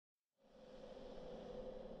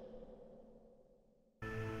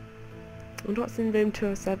I wonder what's in room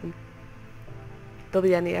 207. There'll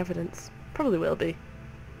be any evidence. Probably will be.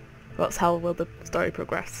 Or else how will the story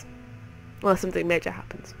progress? Unless something major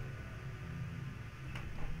happens.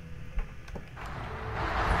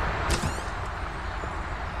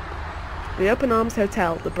 The Open Arms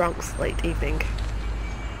Hotel, the Bronx, late evening.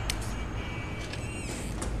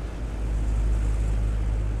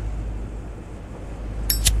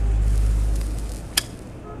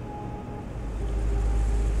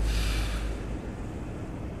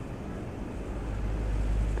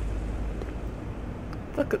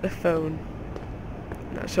 Look at the phone.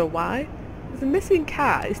 Not sure why. There's a missing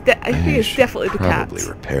cat. I think it's definitely the cat. Probably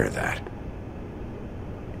repair that.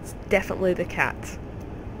 It's definitely the cat.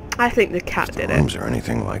 I think the cat did it. Rooms are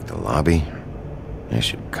anything like the lobby. They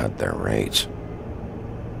should cut their rates.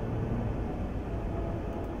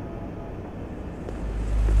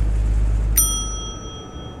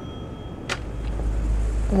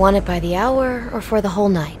 Want it by the hour or for the whole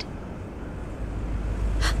night?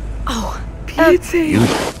 Oh, Beauty!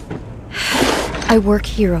 I work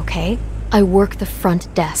here, okay? I work the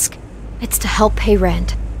front desk. It's to help pay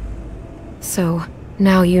rent. So,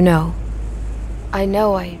 now you know. I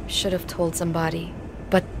know I should have told somebody,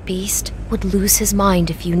 but Beast would lose his mind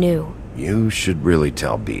if you knew. You should really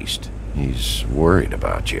tell Beast. He's worried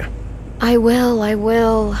about you. I will.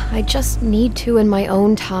 I just need to in my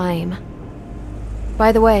own time.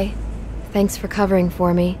 By the way, thanks for covering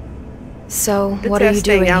for me. So, what are you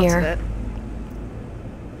doing here?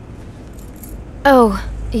 Oh,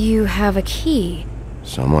 you have a key.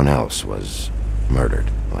 Someone else was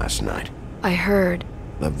murdered last night. I heard.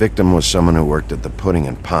 The victim was someone who worked at the Pudding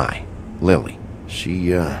and Pie. Lily.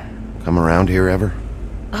 She, come around here ever?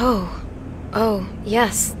 Oh,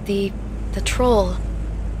 yes, the troll.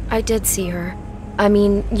 I did see her. I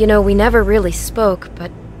mean, you know, we never really spoke,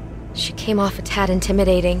 but she came off a tad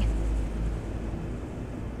intimidating.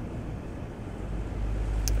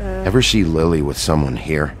 Ever see Lily with someone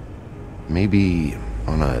here? Maybe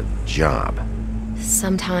on a job?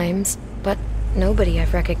 Sometimes, but nobody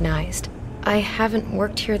I've recognized. I haven't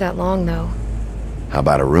worked here that long, though. How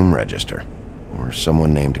about a room register? Or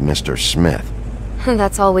someone named Mr. Smith?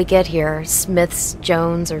 That's all we get here, Smiths,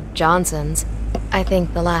 Jones, or Johnsons. I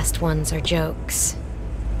think the last ones are jokes.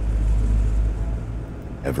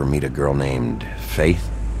 Ever meet a girl named Faith?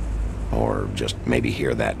 Or just maybe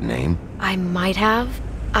hear that name? I might have.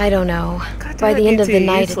 I don't know. By God, the end of the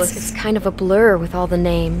night, useless. it's kind of a blur with all the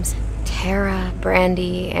names. Tara,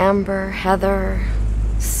 Brandy, Amber, Heather...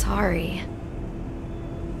 Sorry.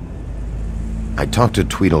 I talked to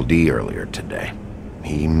Tweedledee earlier today.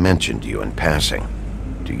 He mentioned you in passing.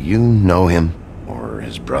 Do you know him? Or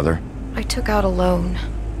his brother? I took out a loan.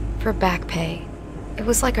 For back pay. It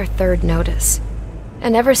was like our third notice.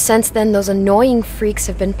 And ever since then, those annoying freaks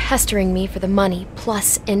have been pestering me for the money,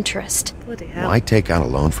 plus interest. Bloody hell. Why take out a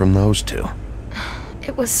loan from those two?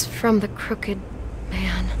 It was from the crooked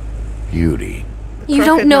man. Beauty. You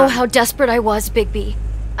don't know how desperate I was, Bigby.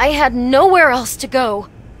 I had nowhere else to go.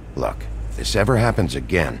 Look, if this ever happens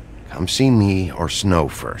again, come see me or Snow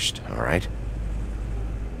first, alright?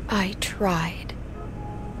 I tried.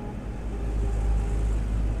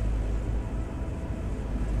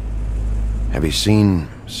 Have you seen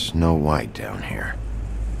Snow White down here?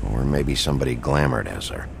 Or maybe somebody glamored as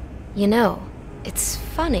her? You know, it's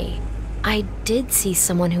funny. I did see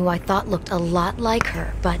someone who I thought looked a lot like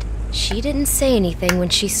her, but she didn't say anything when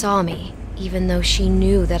she saw me, even though she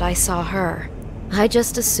knew that I saw her. I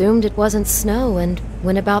just assumed it wasn't Snow and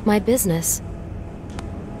went about my business.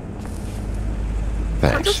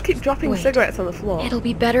 Thanks. I'll just keep dropping cigarettes on the floor. It'll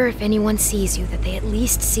be better if anyone sees you that they at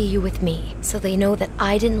least see you with me, so they know that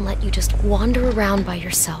I didn't let you just wander around by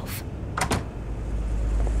yourself.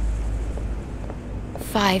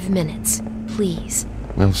 5 minutes, please.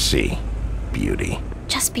 We'll see, Beauty.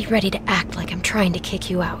 Just be ready to act like I'm trying to kick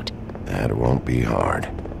you out. That won't be hard.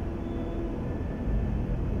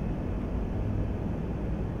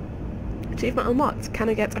 Achievement unlocked. Can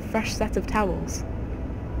I get a fresh set of towels?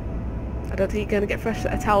 I don't think you're going to get a fresh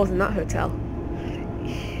set of towels in that hotel.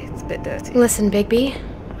 It's a bit dirty. Listen, Bigby.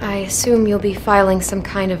 I assume you'll be filing some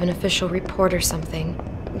kind of an official report or something.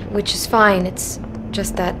 Which is fine, it's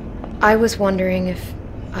just that I was wondering if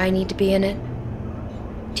I need to be in it.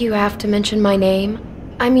 Do you have to mention my name?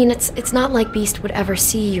 I mean, it's not like Beast would ever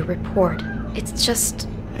see your report. It's just...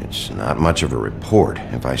 It's not much of a report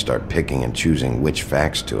if I start picking and choosing which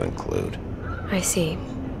facts to include. I see.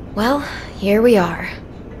 Well, here we are.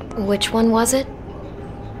 Which one was it?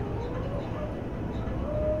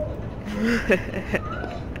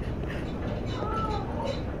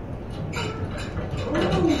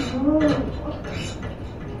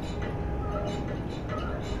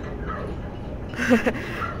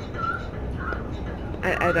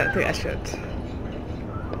 I don't think I should.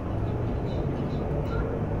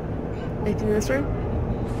 Anything in this room?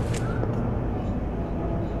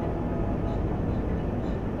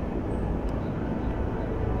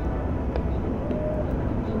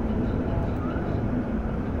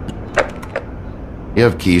 You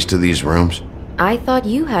have keys to these rooms? I thought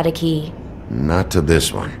you had a key. Not to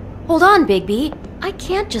this one. Hold on, Bigby. I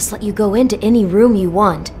can't just let you go into any room you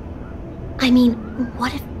want. I mean,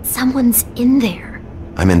 what if someone's in there?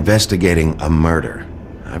 I'm investigating a murder.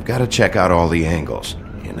 I've got to check out all the angles.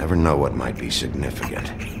 You never know what might be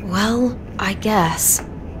significant. Well, I guess.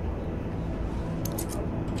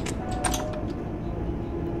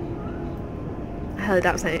 I highly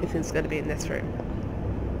doubt anything's going to be in this room.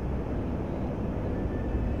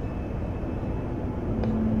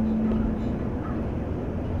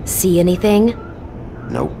 See anything?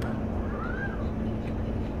 Nope.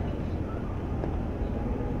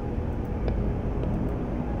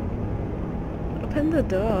 Open the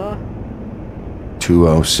door.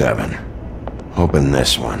 207. Open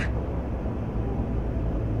this one.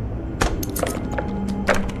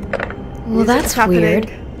 Well, that's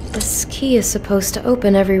weird. This key is supposed to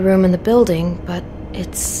open every room in the building, but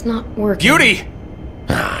it's not working. Beauty!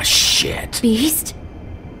 Ah, shit. Beast?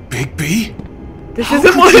 Bigby? This How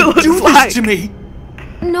isn't what could it you looks do like. this to me?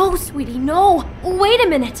 No, sweetie, no. Wait a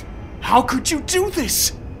minute. How could you do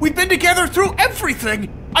this? We've been together through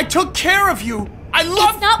everything. I took care of you. I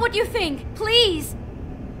love. It's not what you think. Please.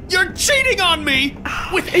 You're cheating on me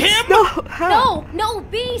with him. Not her. No,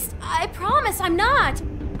 Beast. I promise I'm not.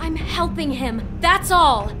 I'm helping him. That's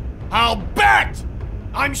all. I'll bet.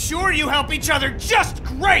 I'm sure you help each other just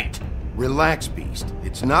great. Relax, Beast.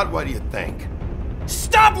 It's not what you think.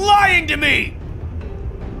 Stop lying to me.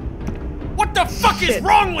 What the fuck is Shit.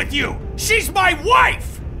 wrong with you? She's my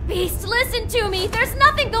wife. Beast, listen to me. There's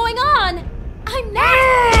nothing going on. I'm not.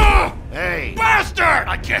 Ah! Hey! Bastard!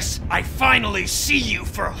 I guess I finally see you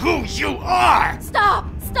for who you are! Stop!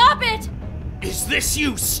 Stop it! Is this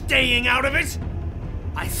you staying out of it?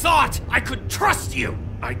 I thought I could trust you!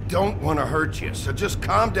 I don't want to hurt you, so just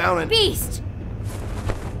calm down and... Beast!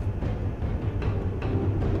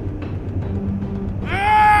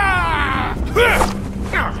 Ah!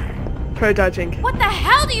 Pro dodging. What the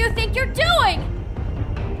hell do you think you're doing?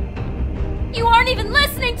 You aren't even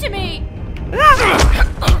listening to me!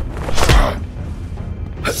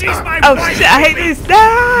 She's my Oh wife! shit, I hate this!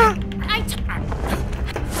 Ah!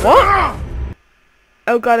 What?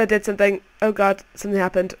 Oh god, I did something. Oh god, something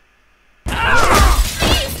happened.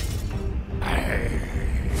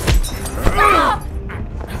 Stop!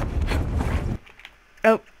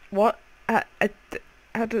 Oh, what?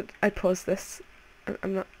 How did I pause this?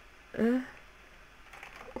 I'm not... I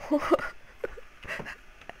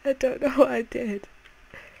don't know what I did.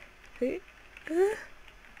 Wait,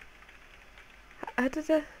 how did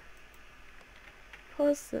I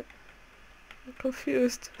pause it? I'm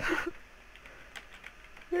confused.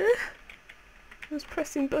 I was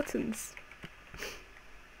pressing buttons.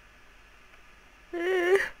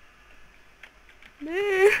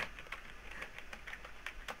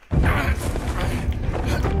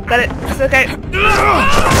 Got it. It's okay.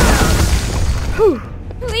 Whew.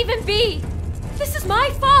 Leave him be! This is my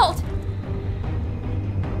fault!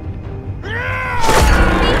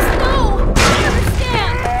 Beast, no! I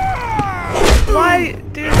understand! Why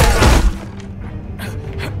do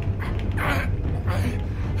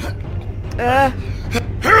that?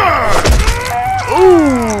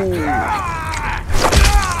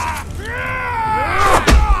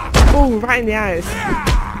 Ooh, right in the eyes.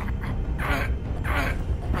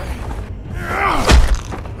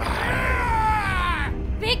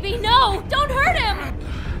 Bigby, no! Don't hurt him!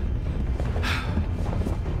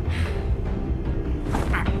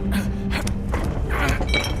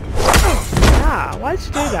 Ah, why'd you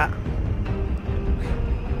do that?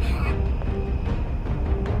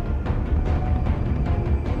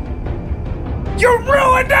 You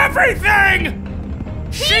ruined everything!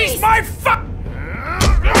 She's my fuck.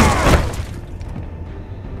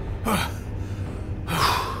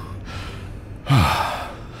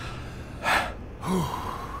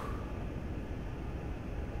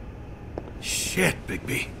 Shit,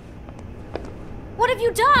 Bigby. What have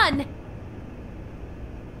you done?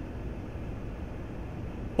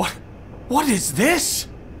 What is this?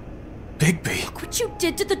 Bigby. Look what you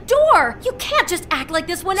did to the door! You can't just act like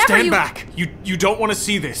this whenever Stand you- back. You don't want to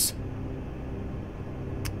see this.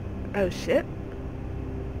 Oh shit.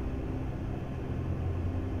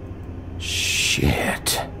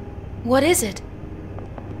 Shit. What is it?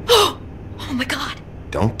 Oh my god!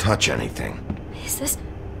 Don't touch anything. Is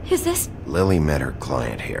Is this... Lily met her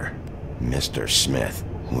client here, Mr. Smith,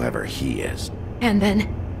 whoever he is. And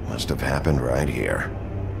then... Must have happened right here.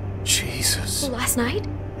 Jesus. Last night?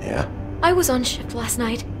 Yeah? I was on shift last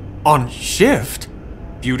night. On shift?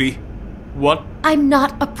 Beauty, what? I'm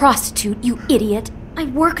not a prostitute, you idiot. I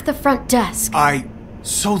work the front desk.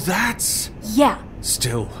 So that's... Yeah.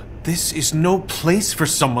 Still, this is no place for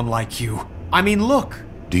someone like you. I mean, look.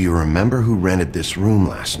 Do you remember who rented this room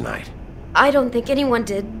last night? I don't think anyone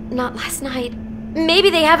did. Not last night. Maybe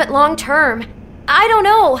they have it long term. I don't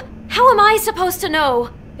know. How am I supposed to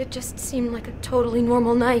know? It just seemed like a totally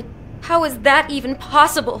normal night. How is that even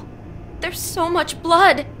possible? There's so much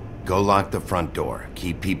blood. Go lock the front door.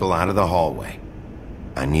 Keep people out of the hallway.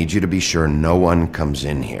 I need you to be sure no one comes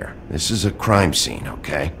in here. This is a crime scene,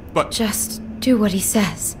 okay? But... Just do what he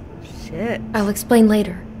says. Shit. I'll explain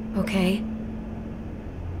later, okay?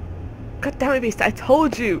 God damn it, Beast, I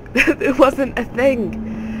told you it wasn't a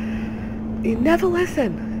thing. You never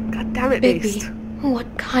listen. God damn it, Bigby, Beast.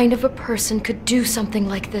 what kind of a person could do something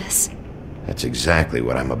like this? That's exactly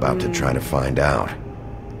what I'm about to try to find out.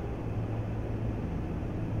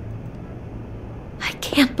 I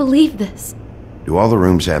can't believe this. Do all the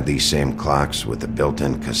rooms have these same clocks with the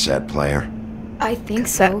built-in cassette player? I think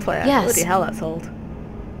Cassette so, player. yes. Bloody hell, that's old.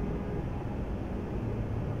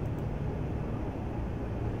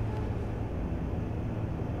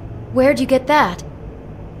 Where'd you get that?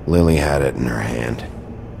 Lily had it in her hand,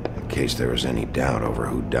 in case there was any doubt over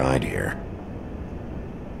who died here.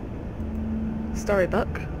 Storybook.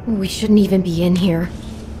 We shouldn't even be in here.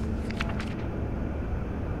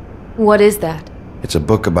 What is that? It's a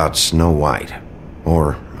book about Snow White.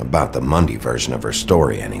 Or about the Mundy version of her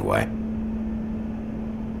story, anyway.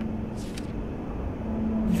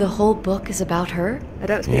 The whole book is about her? I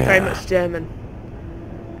don't speak very Yeah. much German.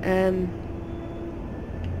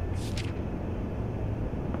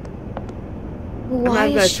 Why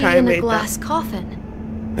gonna is she try and in a read that. glass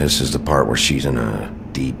coffin? This is the part where she's in a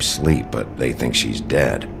deep sleep, but they think she's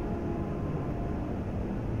dead.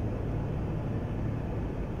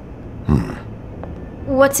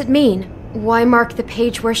 What's it mean? Why mark the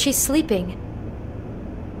page where she's sleeping?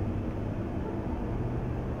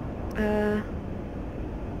 I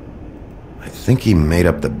think he made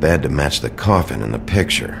up the bed to match the coffin in the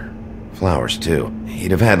picture. Flowers, too.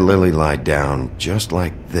 He'd have had Lily lie down just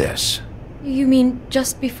like this. You mean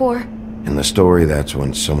just before? In the story, that's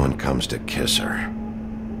when someone comes to kiss her.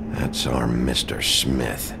 That's our Mr.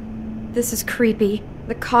 Smith. This is creepy.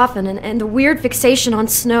 The coffin and the weird fixation on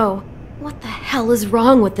snow. What the hell is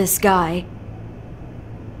wrong with this guy?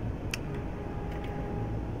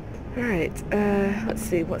 Alright, let's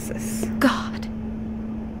see, what's this? God.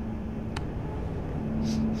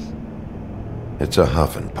 It's a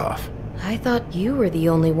huff and puff. I thought you were the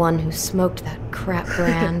only one who smoked that crap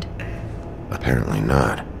brand. Apparently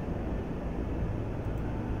not.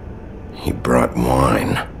 He brought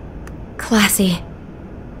wine. Classy.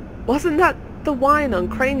 Wasn't that the wine on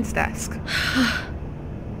Crane's desk?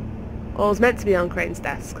 Or was meant to be on Crane's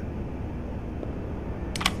desk?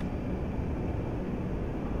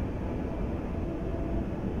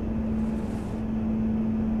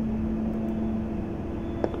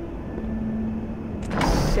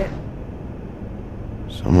 Shit.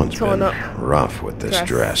 Someone's Torn been up rough with this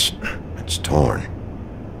dress. It's torn.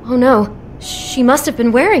 Oh no, she must have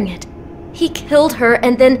been wearing it. He killed her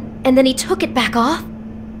and then he took it back off?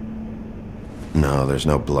 No, there's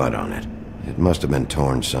no blood on it. It must have been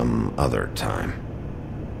torn some other time.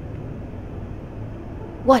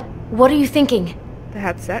 What are you thinking? They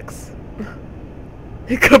had sex?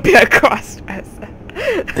 It could be a cross-dresser.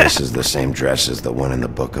 This is the same dress as the one in the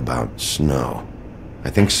book about snow. I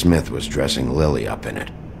think Smith was dressing Lily up in it,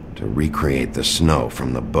 to recreate the snow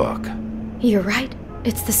from the book. You're right.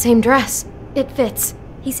 It's the same dress. It fits.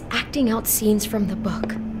 He's acting out scenes from the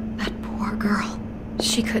book. That poor girl.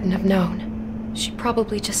 She couldn't have known. She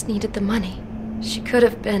probably just needed the money. She could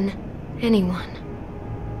have been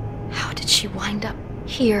anyone. How did she wind up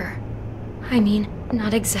here? I mean,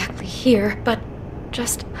 not exactly here, but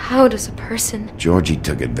just how does a person... Georgie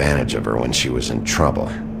took advantage of her when she was in trouble.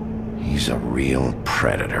 He's a real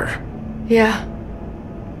predator. Yeah.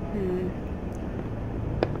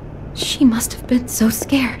 She must have been so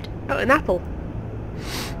scared. Oh, an apple.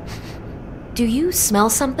 Do you smell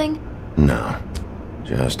something? No,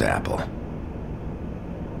 just apple.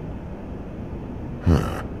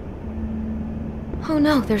 Huh. Oh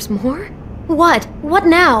no, there's more? What? What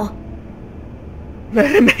now?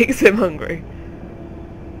 It makes him hungry.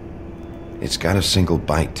 It's got a single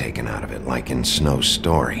bite taken out of it, like in Snow's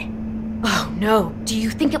story. Oh no, do you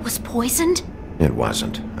think it was poisoned? It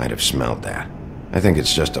wasn't. I'd have smelled that. I think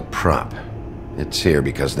it's just a prop. It's here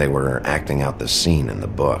because they were acting out the scene in the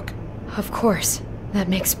book. Of course. That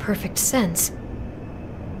makes perfect sense.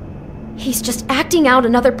 He's just acting out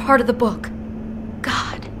another part of the book.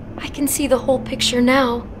 God, I can see the whole picture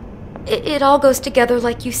now. It all goes together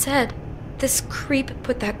like you said. This creep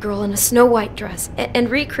put that girl in a Snow White dress and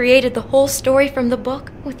recreated the whole story from the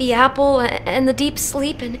book with the apple and the deep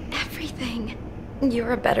sleep and everything.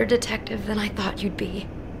 You're a better detective than I thought you'd be.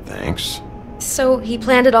 Thanks. So he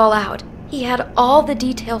planned it all out. He had all the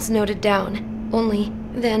details noted down. Only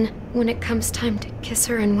then, when it comes time to kiss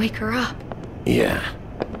her and wake her up. Yeah.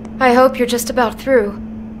 I hope you're just about through.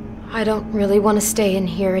 I don't really want to stay in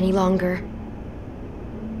here any longer.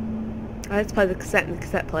 Let's play the cassette in the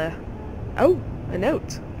cassette player. Oh, a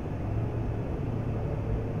note.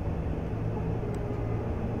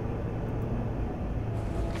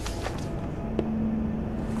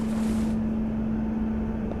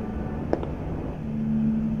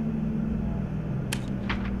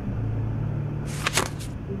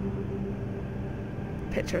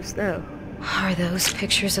 Picture of Snow. Are those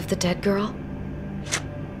pictures of the dead girl?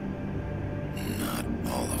 Not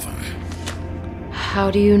all of them. How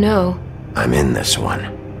do you know? I'm in this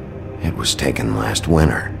one. It was taken last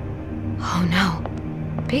winter. Oh no.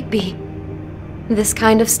 Bigby. This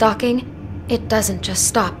kind of stalking, it doesn't just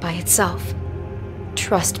stop by itself.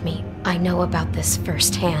 Trust me, I know about this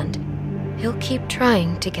firsthand. He'll keep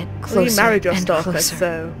trying to get closer Well, you married your and stalker, closer.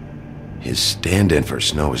 so... His stand-in for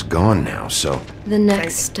Snow is gone now, so... The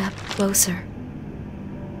next step closer.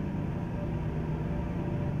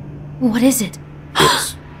 What is it?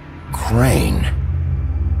 It's... Crane.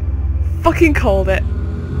 Fucking called it.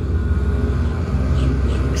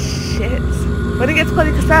 Shit. When did it get to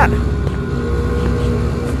play the cassette?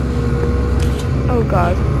 Oh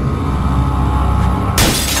god.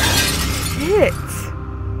 Shit.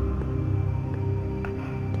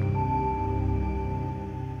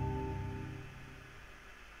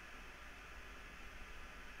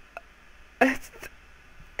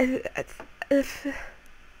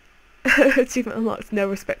 Achievement unlocked. No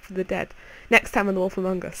respect for the dead. Next time on The Wolf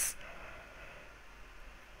Among Us.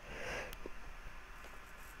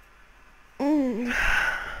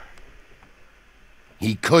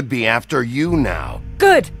 He could be after you now.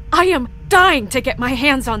 Good! I am dying to get my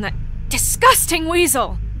hands on that disgusting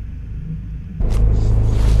weasel!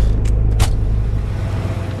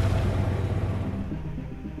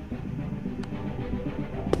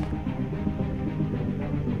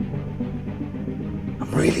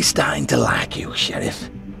 I'm really starting to like you, Sheriff.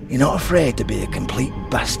 You're not afraid to be a complete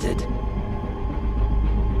bastard.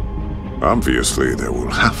 Obviously, there will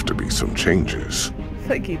have to be some changes.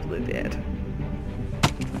 Thank you, Bluebeard.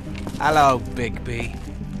 Hello, Bigby.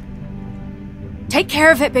 Take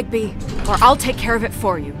care of it, Bigby, or I'll take care of it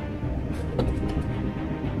for you.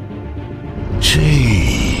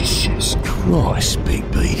 Jesus Christ,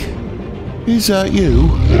 Bigby. Is that you?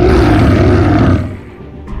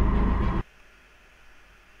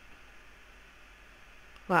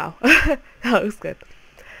 Wow. That was good.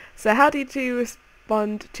 So how did you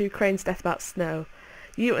respond to Crane's death about Snow?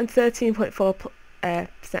 You and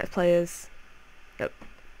 13.4% of players... Nope.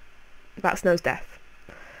 About Snow's death.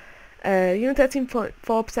 You and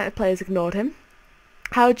 13.4% of players ignored him.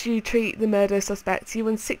 How do you treat the murder suspect? You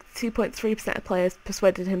and 62.3% of players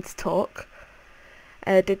persuaded him to talk.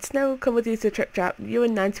 Did Snow come with you to the trick trap? You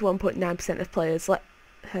and 91.9% of players let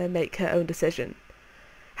her make her own decision.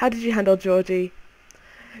 How did you handle Georgie?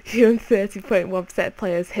 You and 30.1% of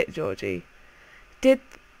players hit Georgie. Did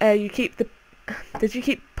you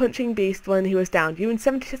keep punching Beast when he was down? You and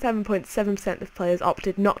 77.7% of players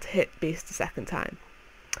opted not to hit Beast a second time.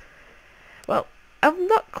 Well, I'm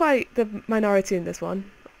not quite the minority in this one.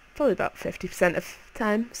 Probably about 50% of the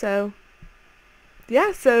time. So,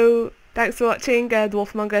 yeah. So, thanks for watching The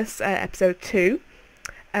Wolf Among Us episode 2.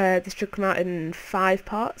 This should come out in 5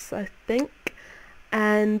 parts, I think.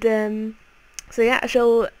 And so yeah, I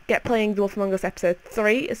shall get playing The Wolf Among Us episode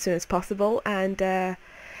 3 as soon as possible. And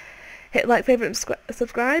hit like, favourite, and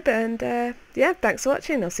subscribe. And yeah, thanks for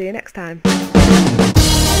watching. I'll see you next time.